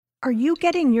Are you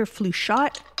getting your flu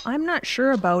shot? I'm not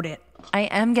sure about it. I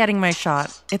am getting my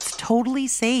shot. It's totally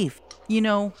safe. You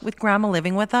know, with Grandma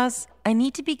living with us, I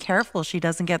need to be careful she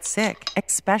doesn't get sick,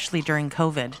 especially during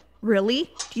COVID. Really?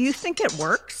 Do you think it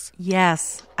works?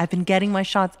 Yes, I've been getting my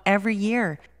shots every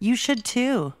year. You should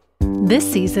too.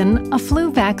 This season, a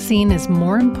flu vaccine is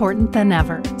more important than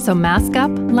ever. So mask up,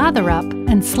 lather up,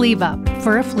 and sleeve up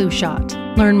for a flu shot.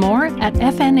 Learn more at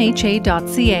fnha.ca/flu.